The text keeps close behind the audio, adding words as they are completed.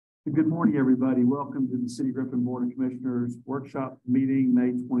Good morning, everybody. Welcome to the City Griffin Board of Commissioners Workshop Meeting, May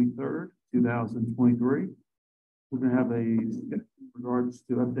 23rd, 2023. We're going to have in regards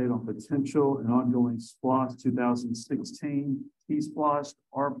to update on potential and ongoing SPLOST 2016, T-SPLOST,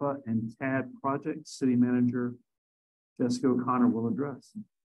 ARPA, and TAD projects. City Manager Jessica O'Connor will address.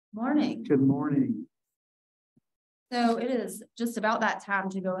 Morning. Good morning. So it is just about that time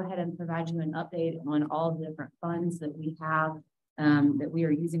to go ahead and provide you an update on all the different funds that we have that we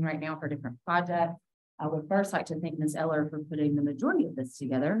are using right now for different projects. I would first like to thank Ms. Eller for putting the majority of this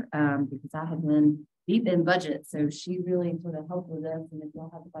together because I have been deep in budget. So she really sort of helped with this. And if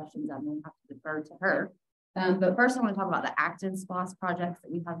y'all have questions, I may have to defer to her. But first, I want to talk about the active SPLOST projects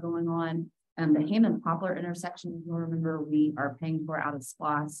that we have going on. The Hammond Poplar intersection, you'll remember, we are paying for out of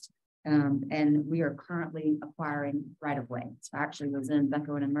SPLOST. And we are currently acquiring right-of-way. So I actually was in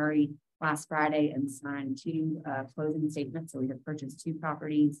Becko and Murray last Friday and signed two closing statements. So we have purchased two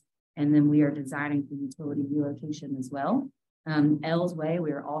properties, and then we are designing for utility relocation as well. L's Way,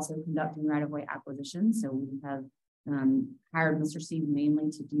 we are also conducting right-of-way acquisitions. So we have hired Mr. Steve mainly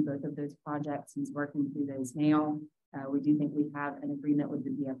to do both of those projects. He's working through those now. We do think we have an agreement with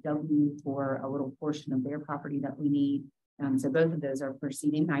the DFW for a little portion of their property that we need. So both of those are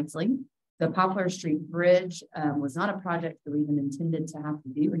proceeding nicely. The Poplar Street Bridge was not a project that we even intended to have to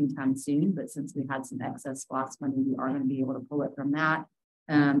do anytime soon, but since we had some excess SPLOST money, we are going to be able to pull it from that.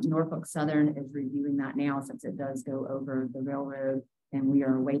 Norfolk Southern is reviewing that now since it does go over the railroad, and we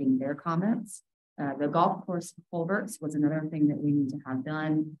are awaiting their comments. The golf course culverts was another thing that we need to have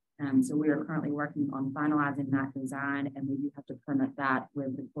done. So we are currently working on finalizing that design, and we do have to permit that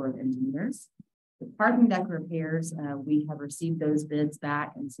with the Corps of Engineers. The parking deck repairs, we have received those bids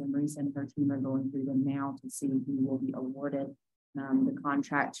back, and so Marisa and her team are going through them now to see who will be awarded the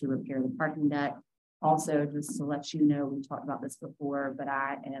contract to repair the parking deck. Also, just to let you know, we talked about this before, but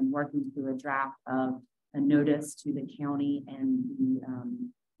I am working through a draft of a notice to the county and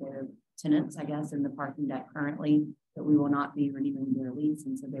the tenants, I guess, in the parking deck currently, that we will not be renewing their lease,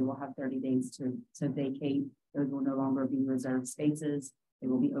 and so they will have 30 days to vacate. Those will no longer be reserved spaces. They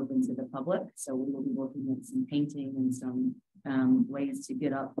will be open to the public. So we will be looking at some painting and some ways to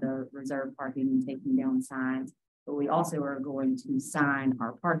get up the reserve parking and taking down signs. But we also are going to sign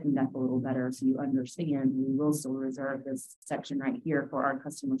our parking deck a little better so you understand we will still reserve this section right here for our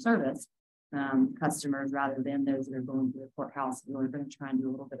customer service customers rather than those that are going to the courthouse. We're going to try and do a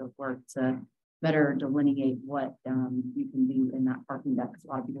little bit of work to better delineate what you can do in that parking deck, because a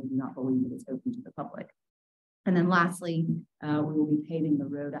lot of people do not believe that it's open to the public. And then lastly, we will be paving the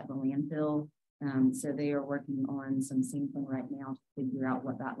road at the landfill. So they are working on some sampling right now to figure out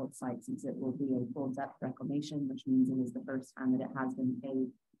what that looks like, since it will be a full depth reclamation, which means it is the first time that it has been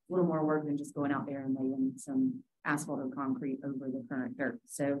paved. A little more work than just going out there and laying some asphalt or concrete over the current dirt.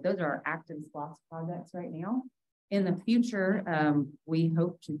 So those are our active SPLOST projects right now. In the future, we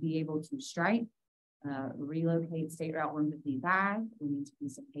hope to be able to stripe, relocate State Route 155. We need to do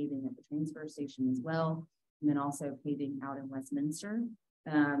some paving at the transfer station as well. And then also paving out in Westminster.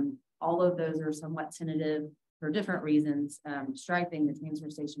 All of those are somewhat tentative for different reasons. Striping the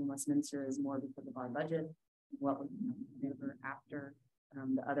transfer station in Westminster is more because of our budget, what we can do after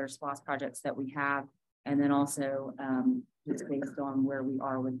the other SPLOST projects that we have. And then also just based on where we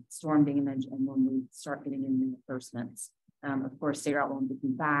are with storm damage and when we start getting in reinforcements. Of course, State Route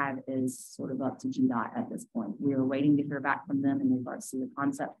 155 is sort of up to GDOT at this point. We are waiting to hear back from them in regards to the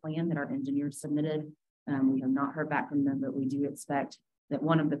concept plan that our engineers submitted. We have not heard back from them, but we do expect that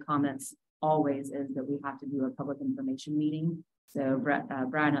one of the comments always is that we have to do a public information meeting. So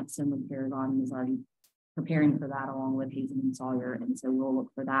Brian Upson with Paragon is already preparing for that along with Hazen and Sawyer. And so we'll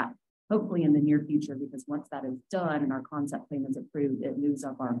look for that hopefully in the near future, because once that is done and our concept plan is approved, it moves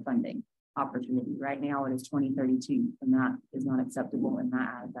up our funding opportunity. Right now it is 2032, and that is not acceptable, and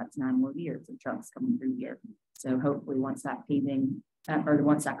that's 9 more years of trucks coming through here. So hopefully once that paving or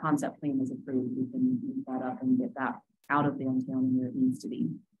once that concept plan is approved, we can move that up and get that out of downtown where it needs to be.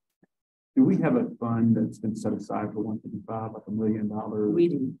 Do we have a fund that's been set aside for 155, like $1 million? We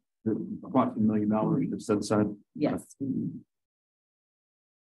do. Approximately $1 million that's set aside? Yes.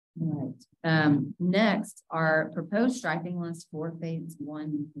 All right. Next, our proposed striping list for phase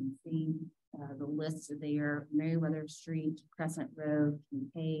 1. You can see the list there: Meriwether Street, Crescent Road,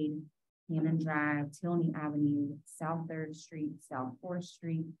 Kincaid, Hammond Drive, Tilney Avenue, South 3rd Street, South 4th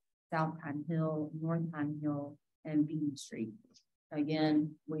Street, South Pine Hill, North Pine Hill, and Bean Street.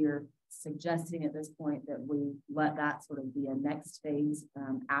 Again, we are suggesting at this point that we let that sort of be a next phase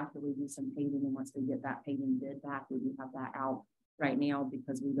after we do some paving, and once we get that paving bid back, we do have that out right now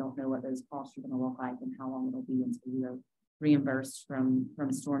because we don't know what those costs are going to look like and how long it'll be until we are reimbursed from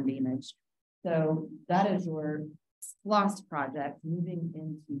storm damage. So that is your SPLOST project. Moving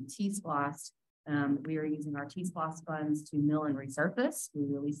into T-SPLOST, we are using our T-SPLOST funds to mill and resurface. We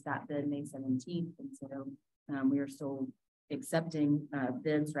released that bid May 17th, and so we are still accepting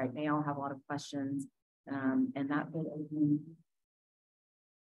bids right now, have a lot of questions, and that bid opening,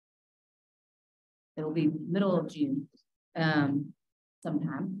 it'll be middle of June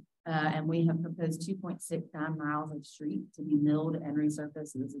sometime. And we have proposed 2.69 miles of street to be milled and resurfaced.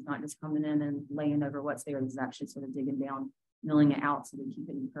 So this is not just coming in and laying over what's there. This is actually sort of digging down, milling it out so we keep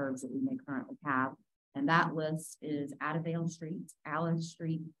it in curves that we may currently have. And that list is Adavale Street, Allen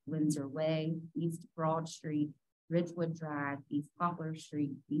Street, Windsor Way, East Broad Street, Ridgewood Drive, East Poplar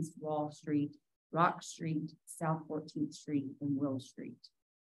Street, East Wall Street, Rock Street, South 14th Street, and Will Street.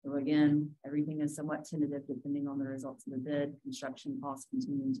 So again, everything is somewhat tentative depending on the results of the bid. Construction costs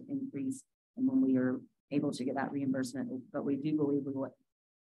continue to increase, and when we are able to get that reimbursement, but we do believe we will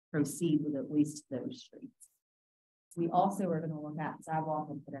proceed with at least those streets. We also are going to look at sidewalk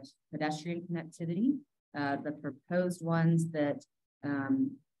and pedestrian connectivity. The proposed ones that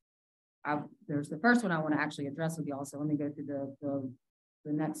there's the first one I want to actually address with y'all. So let me go through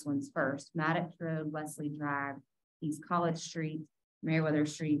the next ones first. Maddox Road, Wesley Drive, East College Street, Meriwether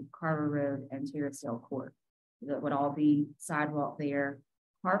Street, Carver Road, and Terracedale Court. That would all be sidewalk there.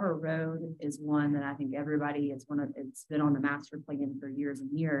 Carver Road is one that I think everybody, it's been on the master plan for years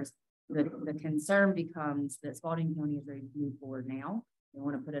and years. The concern becomes that Spalding County is ready to move forward now. They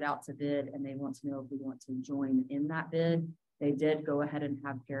want to put it out to bid, and they want to know if we want to join in that bid. They did go ahead and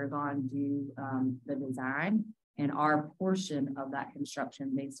have Paragon do the design, and our portion of that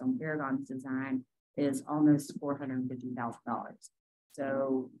construction based on Paragon's design is almost $450,000.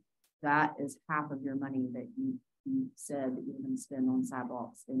 So that is half of your money that you said that you were going to spend on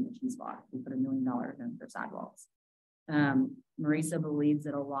sidewalks in the T-SPLOST. We put $1 million in for sidewalks. Marisa believes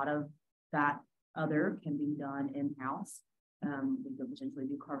that a lot of that other can be done in-house. We could potentially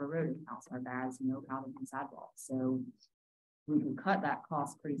do Carver Road in-house. Our guys know how to do sidewalks. So we can cut that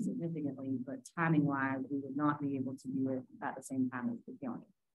cost pretty significantly, but timing-wise, we would not be able to do it at the same time as the county.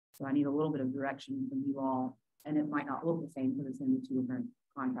 So I need a little bit of direction from you all, and it might not look the same because it's going to be two different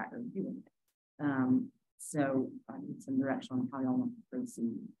contractors doing it. So I need some direction on how y'all want to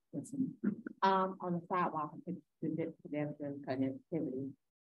proceed. On the sidewalk and pedestrian connectivity,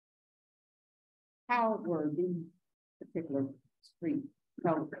 how were these particular streets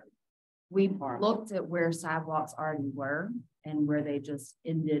covered? We looked at where sidewalks already were and where they just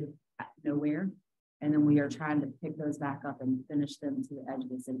ended at nowhere. And then we are trying to pick those back up and finish them to the edge of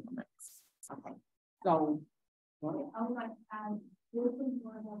the city limits. Okay. So, I would like to add, this is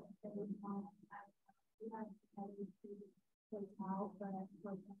one of the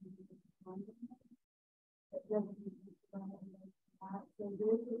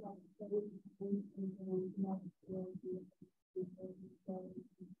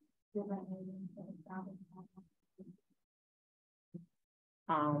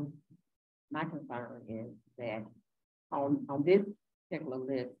my concern is that on this particular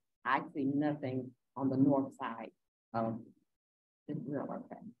list, I see nothing on the north side of this railroad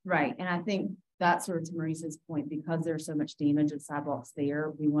track. Right, and I think that's sort of to Marisa's point, because there's so much damage of sidewalks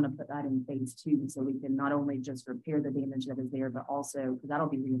there, we want to put that in phase 2 so we can not only just repair the damage that is there, but also, because that'll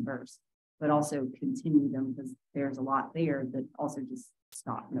be reimbursed, but also continue them because there's a lot there that also just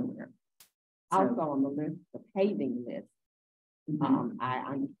stop nowhere. So, also on the list, the paving list, I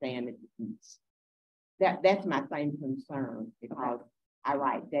understand that that's my same concern because I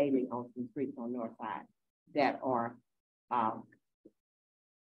ride daily on some streets on the north side that are,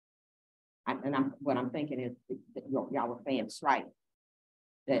 what I'm thinking is that y'all were saying stripes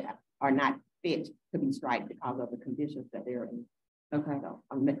that are not fit to be striped because of the conditions that they're in. Okay, so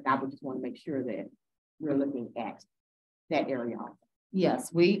I would just want to make sure that we're looking at that area also.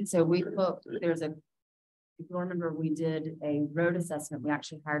 Yes, so we looked, if you remember, we did a road assessment. We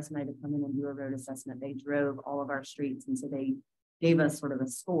actually hired somebody to come in and do a road assessment. They drove all of our streets, and so they gave us sort of a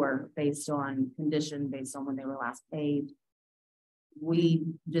score based on condition, based on when they were last paved. We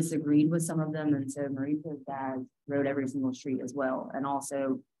disagreed with some of them, and so Marisa's dad rode every single street as well, and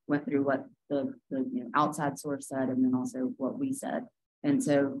also went through what the outside source said, and then also what we said. And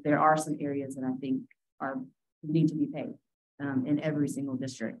so there are some areas that I think need to be paved in every single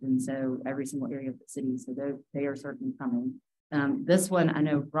district, and so every single area of the city. So they are certainly coming. This one, I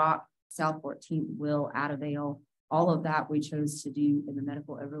know Rock, South 14th, Will, Adavale, all of that we chose to do in the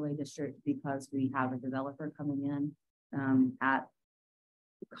medical overlay district because we have a developer coming in at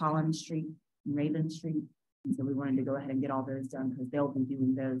Collins Street, Raven Street. And so we wanted to go ahead and get all those done because they'll be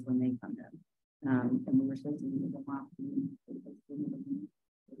doing those when they come in. And we were supposed to meet with them last week.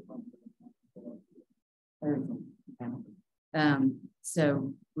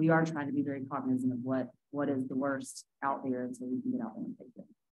 So we are trying to be very cognizant of what is the worst out there, so we can get out there and take it.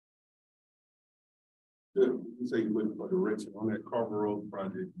 You say you're looking for direction on that Carver Road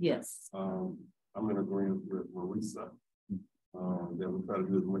project. Yes. I'm in agreement with Marisa, that we try to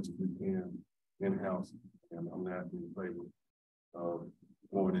do as much as we can in-house, and I'm not in favor of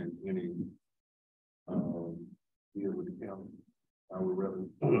going in any deal with the county. I would rather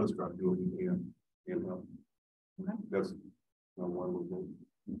let's try to do what we can in-house. Okay. That's one of them.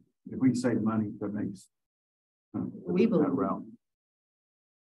 If we save money, that makes we believe that route.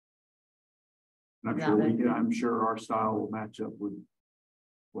 And I'm sure our style will match up with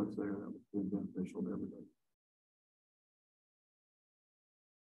what's there that would be beneficial to everybody.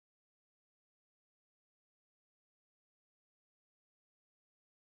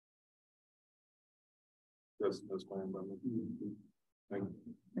 That's fine by me. Thank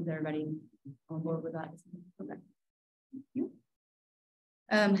you. Is everybody on board with that? Okay. Thank you.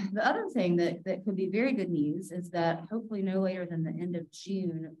 The other thing that could be very good news is that hopefully no later than the end of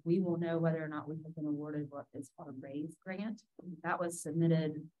June, we will know whether or not we have been awarded what is called a RAISE grant. That was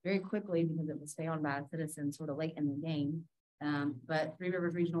submitted very quickly because it was found by a citizen sort of late in the game. But Three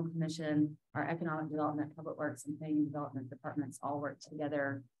Rivers Regional Commission, our Economic Development, Public Works, and Planning and Development departments all work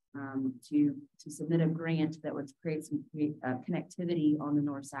together to submit a grant that would create some connectivity on the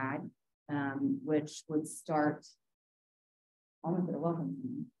north side, which would start almost at a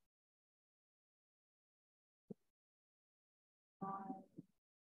welcome.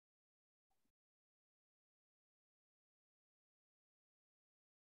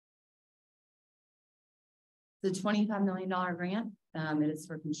 The $25 million grant, it is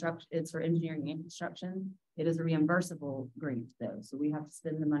for construction, it's for engineering and construction. It is a reimbursable grant though. So we have to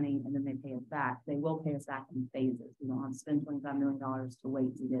spend the money and then they pay us back. They will pay us back in phases. We don't have to spend $25 million to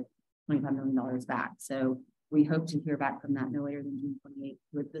wait to get $25 million back. So we hope to hear back from that no later than June 28th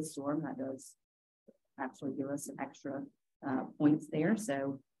with this storm. That does actually give us some extra points there.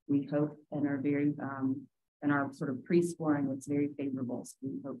 So we hope and are very, and our sort of pre-scoring was very favorable. So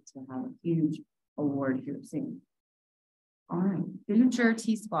we hope to have a huge award here soon. All right, future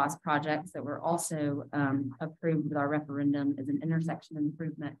T-SPLOS projects that were also approved with our referendum is an intersection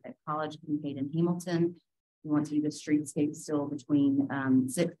improvement at College, Kincaid, and Hamilton. We want to do the streetscape still between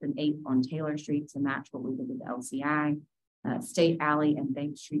 6th and 8th on Taylor Street to match what we did with the LCI, State Alley and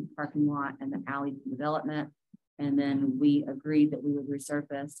Bank Street parking lot and the alley development. And then we agreed that we would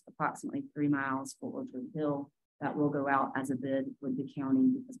resurface approximately 3 miles for Orchard Hill. That will go out as a bid with the county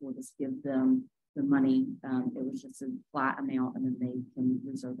because we'll just give them the money. It was just a flat amount and then they can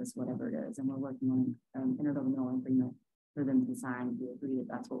resurface whatever it is. And we're working on an intergovernmental agreement for them to sign to agree that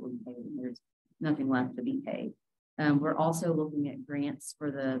that's what we pay. And there's nothing left to be paid. We're also looking at grants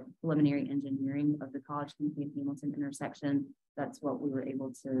for the preliminary engineering of the College Kincaid Hamilton intersection. That's what we were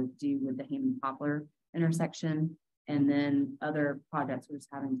able to do with the Hammond Poplar intersection. And then other projects we're just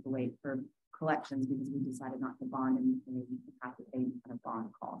having to wait for collections because we decided not to bond and we have to pay kind of bond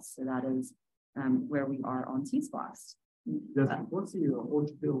costs. So that is where we are on T-SPLOS. What's the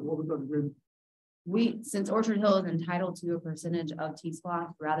Orchard Hill? What was that? Since Orchard Hill is entitled to a percentage of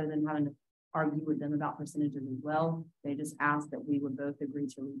T-SPLOS, rather than having to argue with them about percentages as well, they just asked that we would both agree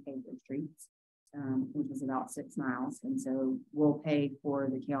to repay their streets, which is about 6 miles. And so we'll pay for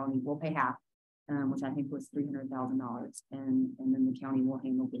the county, we'll pay half, which I think was $300,000. And then the county will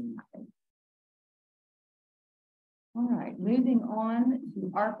handle getting that paid. All right, moving on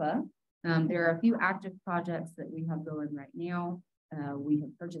to ARPA. There are a few active projects that we have going right now. We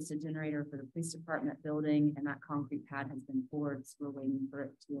have purchased a generator for the police department building, and that concrete pad has been poured, so we're waiting for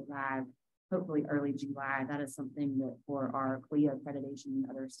it to arrive, hopefully early July. That is something that for our CLIA accreditation and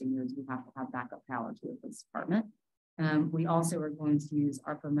other standards, we have to have backup power to the police department. We also are going to use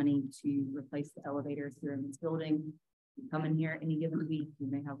ARPA money to replace the elevators here in this building. You come in here any given week, you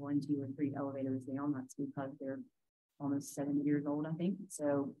may have 1, 2, or 3 elevators down. That's because they're almost 70 years old, I think.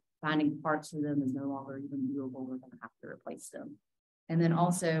 So finding parts for them is no longer even doable. We're going to have to replace them. And then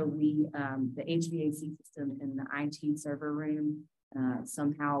also the HVAC system in the IT server room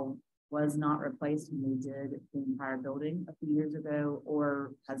somehow was not replaced when they did the entire building a few years ago,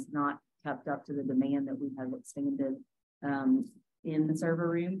 or has not kept up to the demand that we have expanded in the server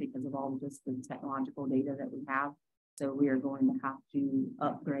room because of all just the technological data that we have. So we are going to have to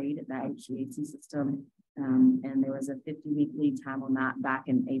upgrade the HVAC system. And there was a 50-week lead time on that back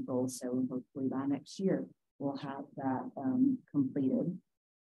in April. So hopefully by next year, we'll have that completed.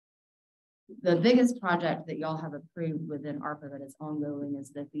 The biggest project that y'all have approved within ARPA that is ongoing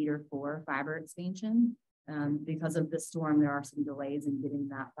is the feeder 4 fiber expansion. Because of the storm, there are some delays in getting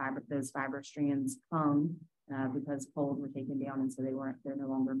those fiber strands hung because poles were taken down, and so they're no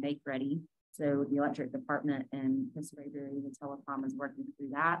longer make ready. So the electric department and Chris Rayberry, the telecom, is working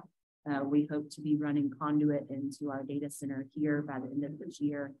through that. We hope to be running conduit into our data center here by the end of this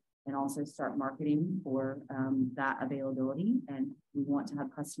year, and also start marketing for that availability. And we want to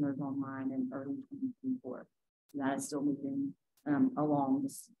have customers online in early 2024. So that is still moving along,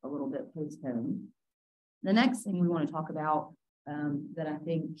 just a little bit postponed. The next thing we want to talk about that I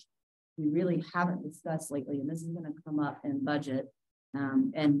think we really haven't discussed lately, and this is going to come up in budget,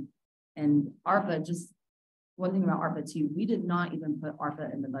 and ARPA, just one thing about ARPA too, we did not even put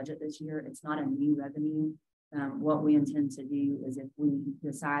ARPA in the budget this year. It's not a new revenue. What we intend to do is if we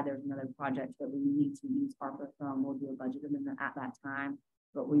decide there's another project that we need to use ARPA from, we'll do a budget amendment at that time,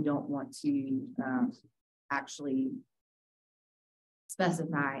 but we don't want to actually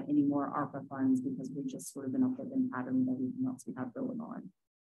specify any more ARPA funds because we've just sort of been a holding pattern with everything else we have going on.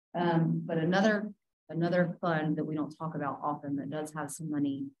 But another fund that we don't talk about often that does have some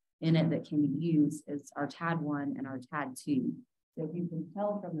money in it that can be used is our TAD 1 and our TAD 2. So if you can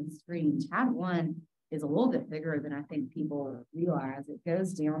tell from the screen, TAD 1 is a little bit bigger than I think people realize. It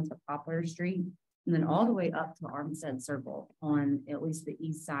goes down to Poplar Street and then all the way up to Armstead Circle on at least the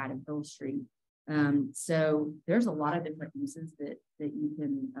east side of Hill Street. So there's a lot of different uses that you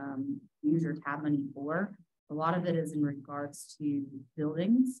can use your TAD money for. A lot of it is in regards to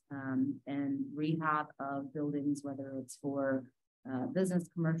buildings and rehab of buildings, whether it's for business,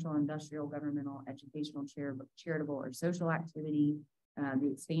 commercial, industrial, governmental, educational, charitable, or social activity,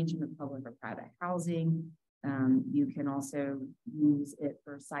 the expansion of public or private housing. You can also use it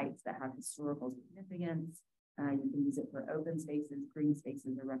for sites that have historical significance. You can use it for open spaces, green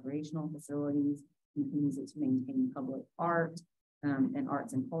spaces, or recreational facilities. You can use it to maintain public art and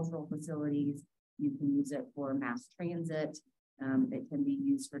arts and cultural facilities. You can use it for mass transit. It can be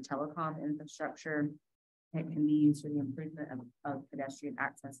used for telecom infrastructure. It can be used for the improvement of pedestrian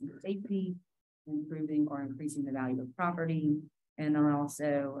access and safety, improving or increasing the value of property, and then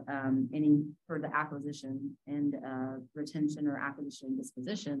also for the acquisition and retention or acquisition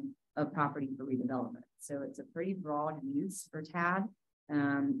disposition of property for redevelopment. So it's a pretty broad use for TAD.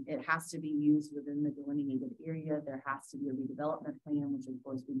 It has to be used within the delineated area. There has to be a redevelopment plan, which of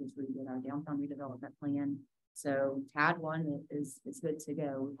course we just redid our downtown redevelopment plan. So TAD 1 is good to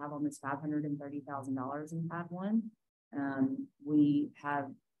go. We have almost $530,000 in TAD 1. We have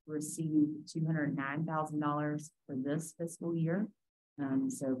received $209,000 for this fiscal year.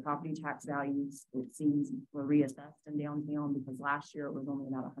 So property tax values, it seems, were reassessed in downtown because last year it was only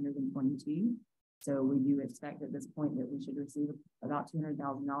about 122. So we do expect at this point that we should receive about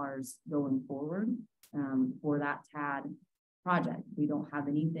 $200,000 going forward for that TAD project. We don't have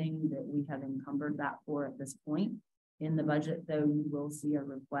anything that we have encumbered that for at this point. In the budget, though, you will see a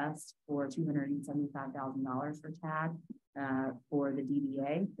request for $275,000 for TAD for the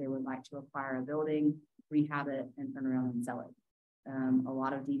DDA. They would like to acquire a building, rehab it, and turn around and sell it. A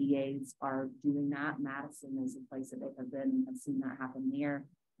lot of DDAs are doing that. Madison is a place that they have been. I've seen that happen there.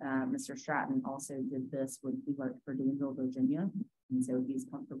 Mr. Stratton also did this when he worked for Danville, Virginia. And so he's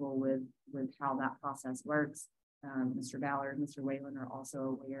comfortable with how that process works. Mr. Ballard, Mr. Whalen are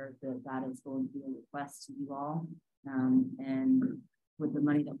also aware that that is going to be a request to you all. And with the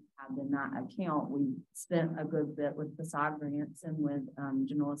money that we have in that account, we spent a good bit with facade grants and with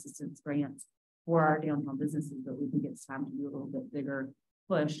general assistance grants for our downtown businesses, but we think it's time to do a little bit bigger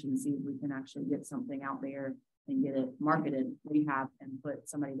push and see if we can actually get something out there and get it marketed, rehab, and put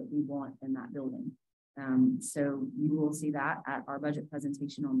somebody that we want in that building. So you will see that at our budget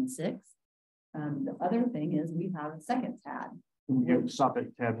presentation on the 6th. The other thing is we have a second TAD. Can we get stop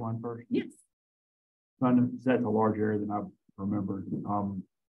at TAD 1 first? Yes. That's a large area than I remembered.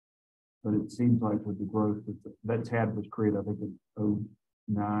 But it seems like with the growth that TAD was created, I think in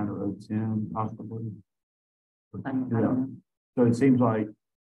 09 or 010, possibly. So it seems like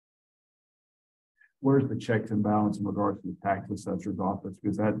where's the checks and balance in regards to the tax assessor's office?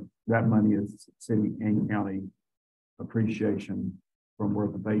 Because that money is city and county appreciation from where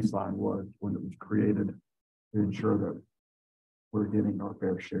the baseline was when it was created to ensure that we're getting our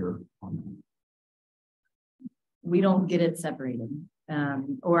fair share on that. We don't get it separated.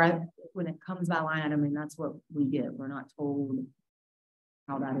 Or when it comes by line item, I mean, that's what we get. We're not told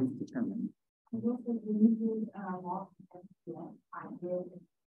how that is determined. I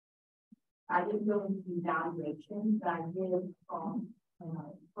didn't go into evaluation, but I did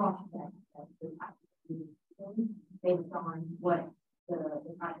cross check based on what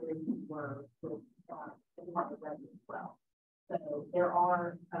the calculations were with the Department of Revenue as well. So there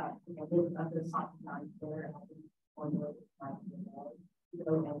are, there's other lines there, and I think on those lines, and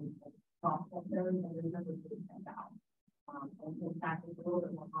process those, and there's another 10,000. And in fact, it's a little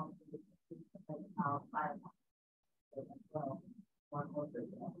bit more complicated how fire as well.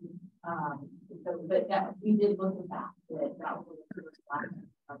 So, but that we did look at that. That was the first time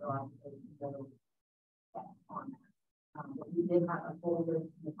on that. But we did have a full list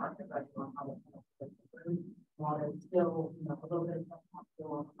in the Department of Revenue on how to while there's still, a little bit of stuff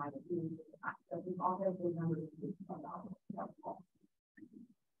still on my team. So we've also been numbers about.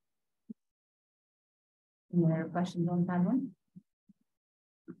 Any other questions on that one?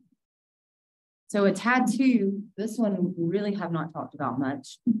 So a TAD 2, this one we really have not talked about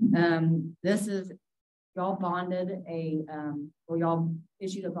much. This is, y'all bonded y'all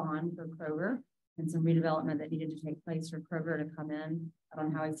issued a bond for Kroger and some redevelopment that needed to take place for Kroger to come in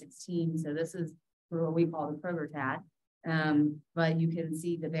on Highway 16. So this is for what we call the Kroger TAD. But you can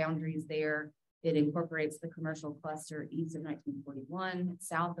see the boundaries there. It incorporates the commercial cluster east of 1941,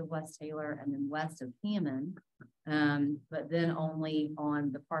 south of West Taylor, and then west of Hammond. But then only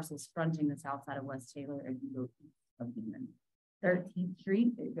on the parcels fronting the south side of West Taylor and you go east of Hammond. 13th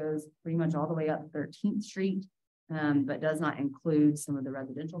Street, it goes pretty much all the way up 13th Street, but does not include some of the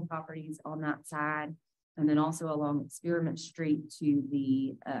residential properties on that side. And then also along Experiment Street to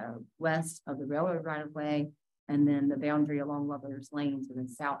the west of the railroad right-of-way, and then the boundary along Lover's Lane to the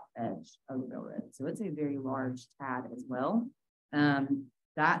south edge of the railroad. So it's a very large TAD as well.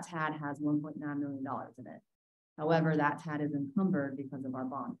 That TAD has $1.9 million in it. However, that TAD is encumbered because of our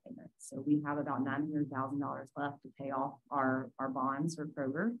bond payments. So we have about $900,000 left to pay off our bonds for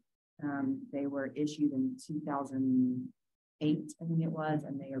Kroger. They were issued in 2008, I think it was,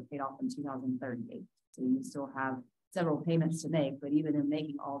 and they are paid off in 2038. So you still have several payments to make, but even in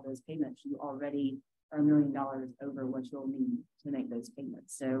making all those payments, you already are $1 million over what you'll need to make those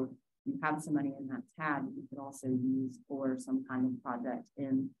payments. So you have some money in that TAD that you could also use for some kind of project.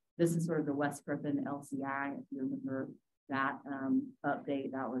 And this is sort of the West Griffin LCI. If you remember that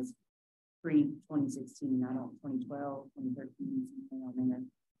update, that was pre-2016, not on 2012, 2013, something like that.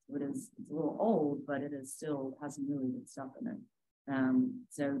 So it's a little old, but it is still has some really good stuff in it.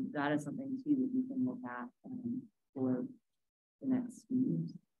 So that is something too that you can look at for the next few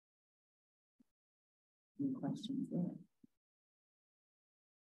years. Any questions there?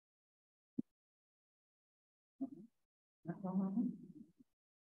 That's all I have.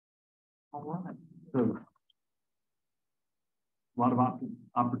 All right. So a lot of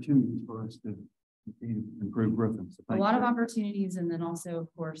opportunities for us to continue to improve Griffin. So a lot of opportunities, and then also, of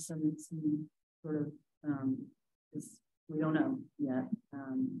course, some sort of we don't know yet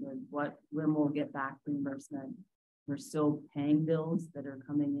when we'll get back reimbursement. We're still paying bills that are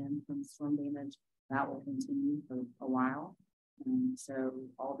coming in from storm damage. That will continue for a while. So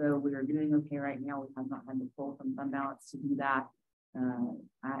although we are doing okay right now, we have not had to pull from fund balance to do that.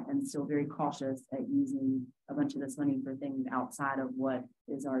 I am still very cautious at using a bunch of this money for things outside of what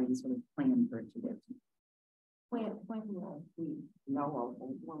is already sort of planned for it to go to. When we know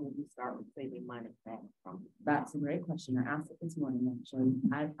when will we start receiving money back from? That's a great question. I asked it this morning, actually.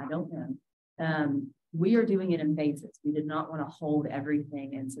 I don't know. We are doing it in phases. We did not want to hold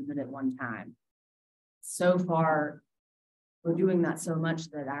everything and submit it one time. So far, we're doing that so much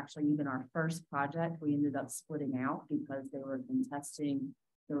that actually even our first project, we ended up splitting out because they were contesting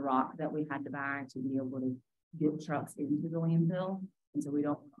the rock that we had to buy to be able to get trucks into the landfill. And so we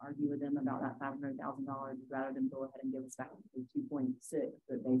don't argue with them about that $500,000 rather than go ahead and give us back the 2.6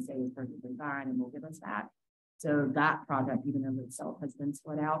 that they say is perfectly fine and will give us back. So that project, even though itself has been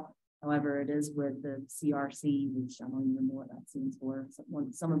split out. However, it is with the CRC, which I don't even know what that stands for.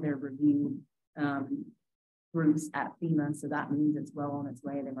 Some of their review groups at FEMA. So that means it's well on its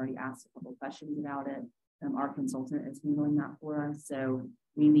way. They've already asked a couple questions about it. Our consultant is handling that for us. So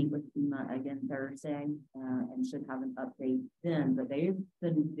we meet with FEMA again Thursday and should have an update then. But they've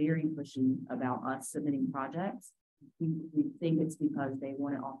been very pushy about us submitting projects. We think it's because they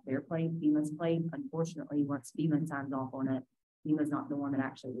want it off their plate, FEMA's plate. Unfortunately, once FEMA signs off on it, FEMA's not the one that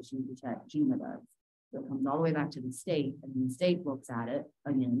actually issues the check. GMA does. So it comes all the way back to the state, and the state looks at it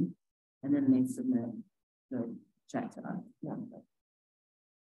again, and then they submit the check to us. Yeah.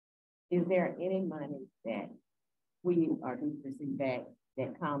 Is there any money that we are receiving back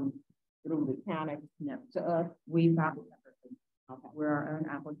that comes through the county to us? We've got we're our own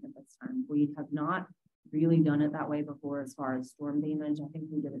applicant this time. We have not really done it that way before as far as storm damage. I think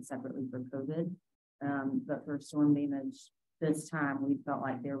we did it separately for COVID. But for storm damage, this time we felt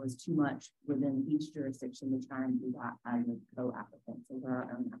like there was too much within each jurisdiction to try and do that as a co-applicant, so we're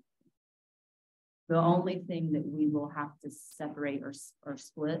our own applicant. The only thing that we will have to separate or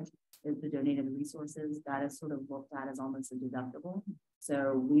split is the donated resources. That is sort of looked at as almost a deductible.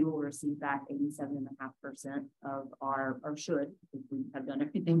 So we will receive back 87.5% of our, or should, if we have done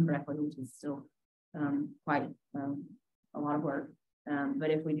everything correctly, which is still quite a lot of work.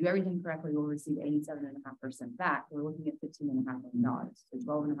 But if we do everything correctly, we'll receive 87.5% back. We're looking at $15.5 million. So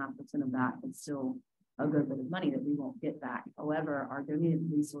 12.5% of that is still a good bit of money that we won't get back. However, our donated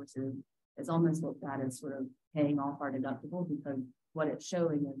resources is almost looked at as sort of paying off our deductible, because what it's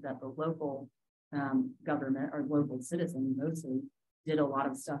showing is that the local government or local citizens mostly did a lot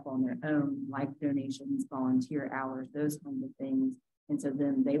of stuff on their own, like donations, volunteer hours, those kinds of things. And so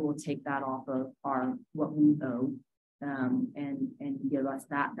then they will take that off of our what we owe and give us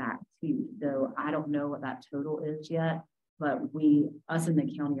that back too. Though I don't know what that total is yet, but us in the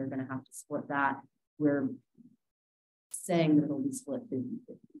county are going to have to split that. We're saying that it'll be split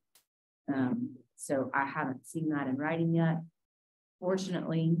 50-50. So I haven't seen that in writing yet.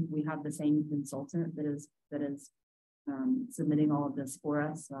 Fortunately, we have the same consultant that is submitting all of this for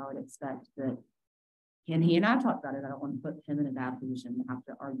us. So I would expect that, and he and I talked about it. I don't want to put him in a bad position to have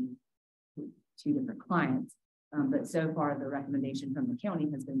to argue with two different clients. But so far, the recommendation from the county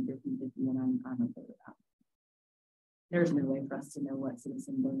has been 50-50, and I'm okay with that. There's no way for us to know what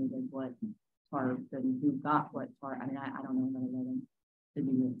citizen donated what TARP and who got what TARP. I mean, I don't know another way to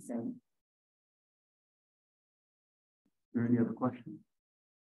do it. So. Are there any other questions?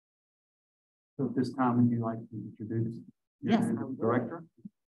 So at this time, would you like to introduce your director?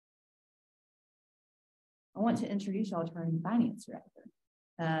 I want to introduce y'all to our new finance director.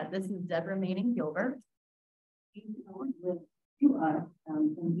 This is Deborah Manning Gilbert. She's with us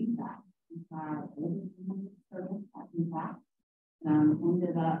in UTAC.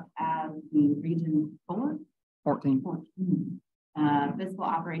 Ended up as the region 14. Fiscal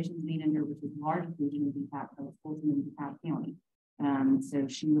operations manager, which is the largest region of DPAC, so Fulton and DeKalb County. So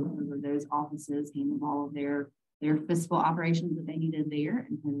she looked over those offices, handled all of their fiscal operations that they needed there,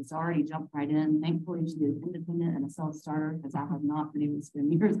 and has already jumped right in. Thankfully, she is independent and a self-starter, because I have not been able to spend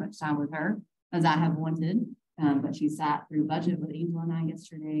near as much time with her as I have wanted. But she sat through budget with Angel and I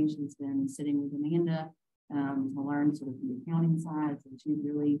yesterday. She's been sitting with Amanda to learn sort of the accounting side. So she's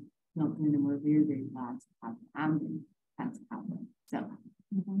really jumped in, and we're very, very glad to have her. I'm very glad to have her. So,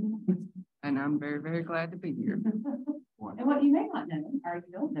 and I'm very, very glad to be here. And what you may not know, or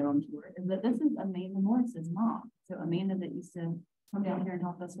you don't know, I'm sure, is that this is Amanda Morris's mom. So Amanda that used to come down here and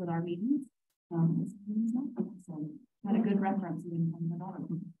help us with our meetings. So had a good reference even from the daughter.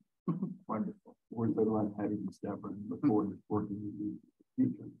 Wonderful. We're so glad to have you, Ms. Deborah, and look forward to working with you in the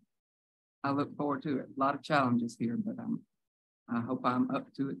future. I look forward to it. A lot of challenges here, but I hope I'm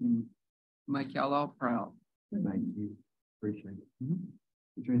up to it and make y'all all proud. Thank you. Appreciate it.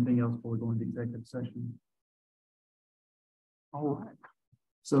 Is there anything else before we go into executive session? All right.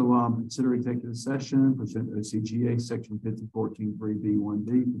 So consider executive session pursuant to OCGA section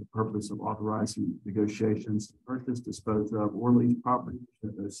 5014(3)(b)(1)(d) for the purpose of authorizing negotiations to purchase, dispose of, or lease property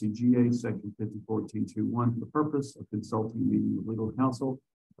pursuant to OCGA section 5014(2)(1) for the purpose of consulting, meeting with legal counsel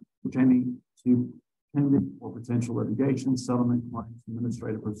pertaining to pending or potential litigation, settlement, claims,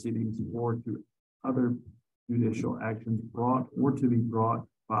 administrative proceedings, or to other judicial actions brought or to be brought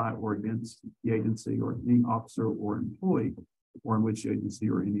by or against the agency or any officer or employee, or in which the agency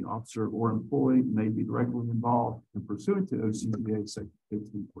or any officer or employee may be directly involved, and pursuant to OCGA section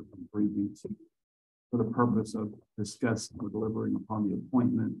 1514(3)(b)(2) for the purpose of discussing or delivering upon the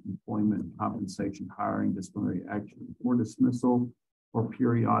appointment, employment, compensation, hiring, disciplinary action, or dismissal, or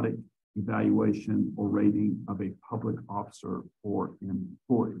periodic evaluation or rating of a public officer or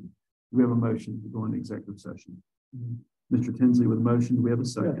employee. Do we have a motion to go into executive session? Mr. Tinsley with a motion. Do we have a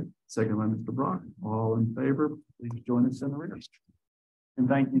second? Second by Mr. Brock. All in favor, please join us in the rear. And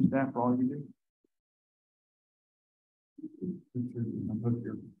thank you, staff, for all you do.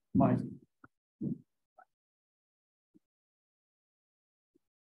 Mike.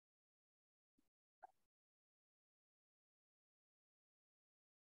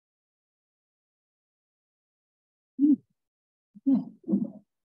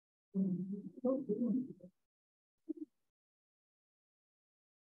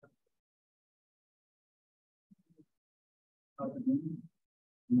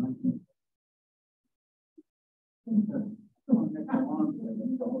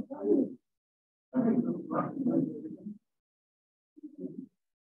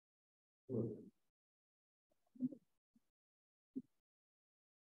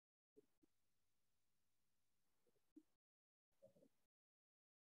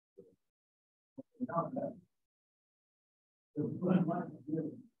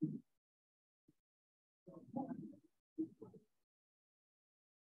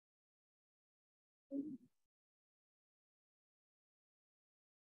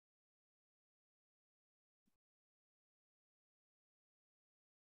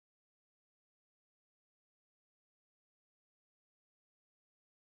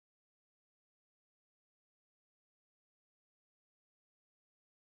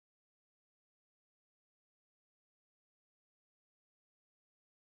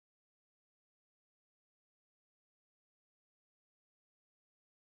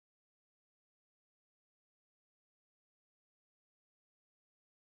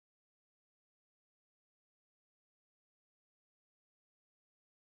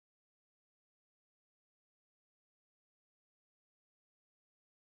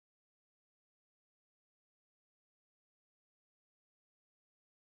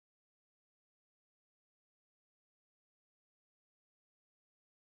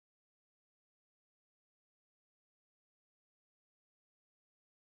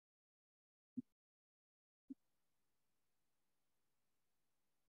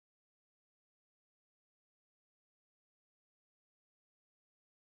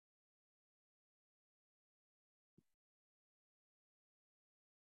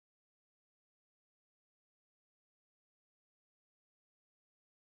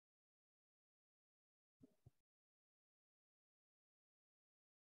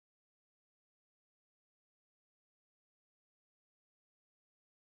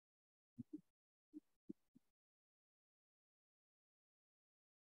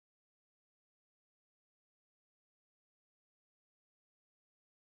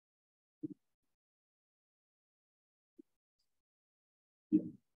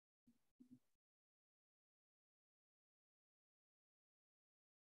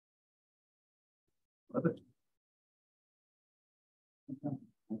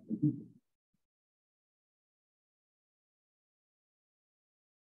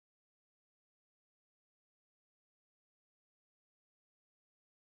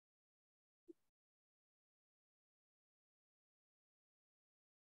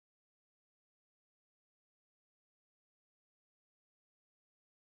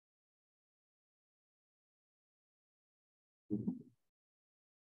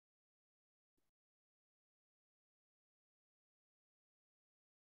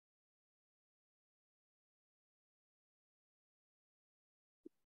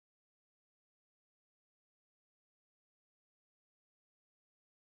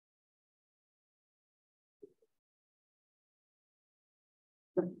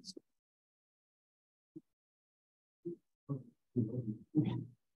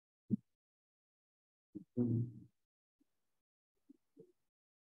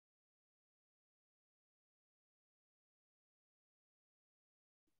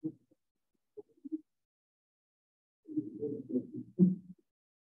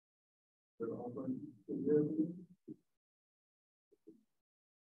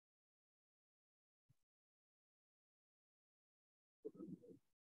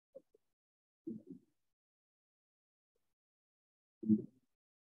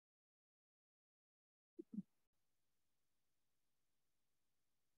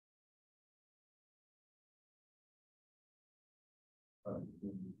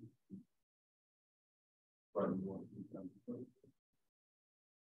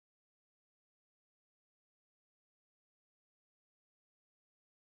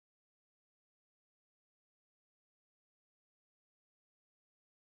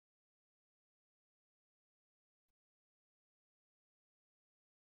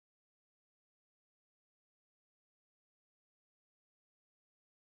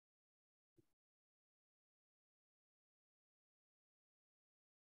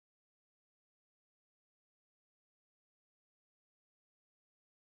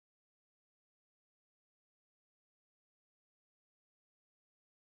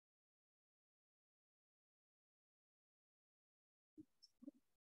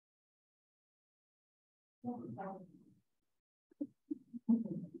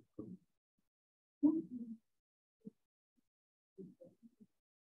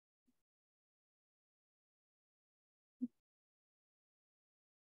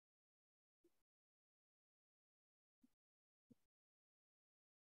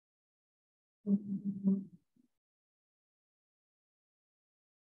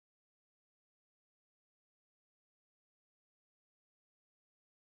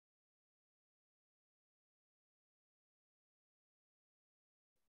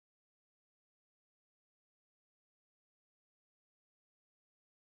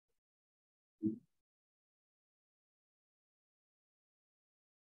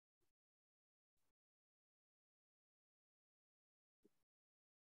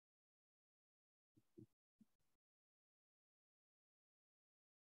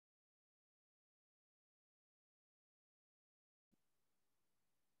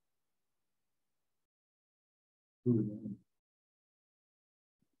 So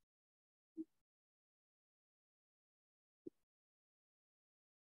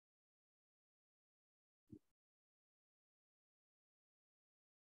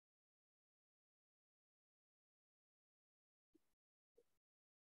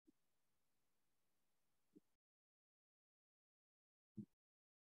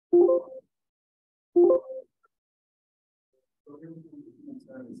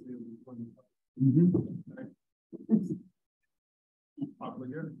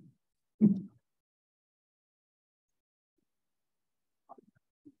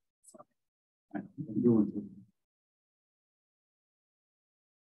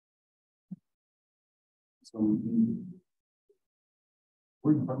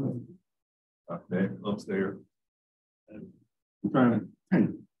we're back upstairs. And I'm trying to, hey,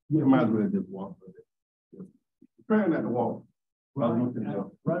 you might as well just walk. I'm trying not to walk.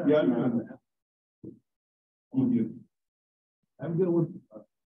 Right. Yeah, I know. I'm good. I'm good with.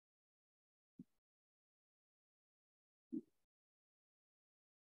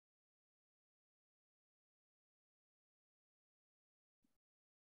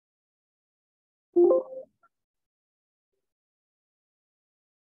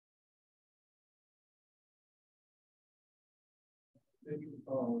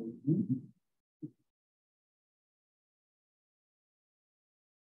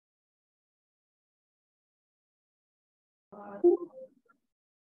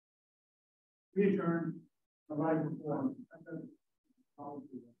 Return.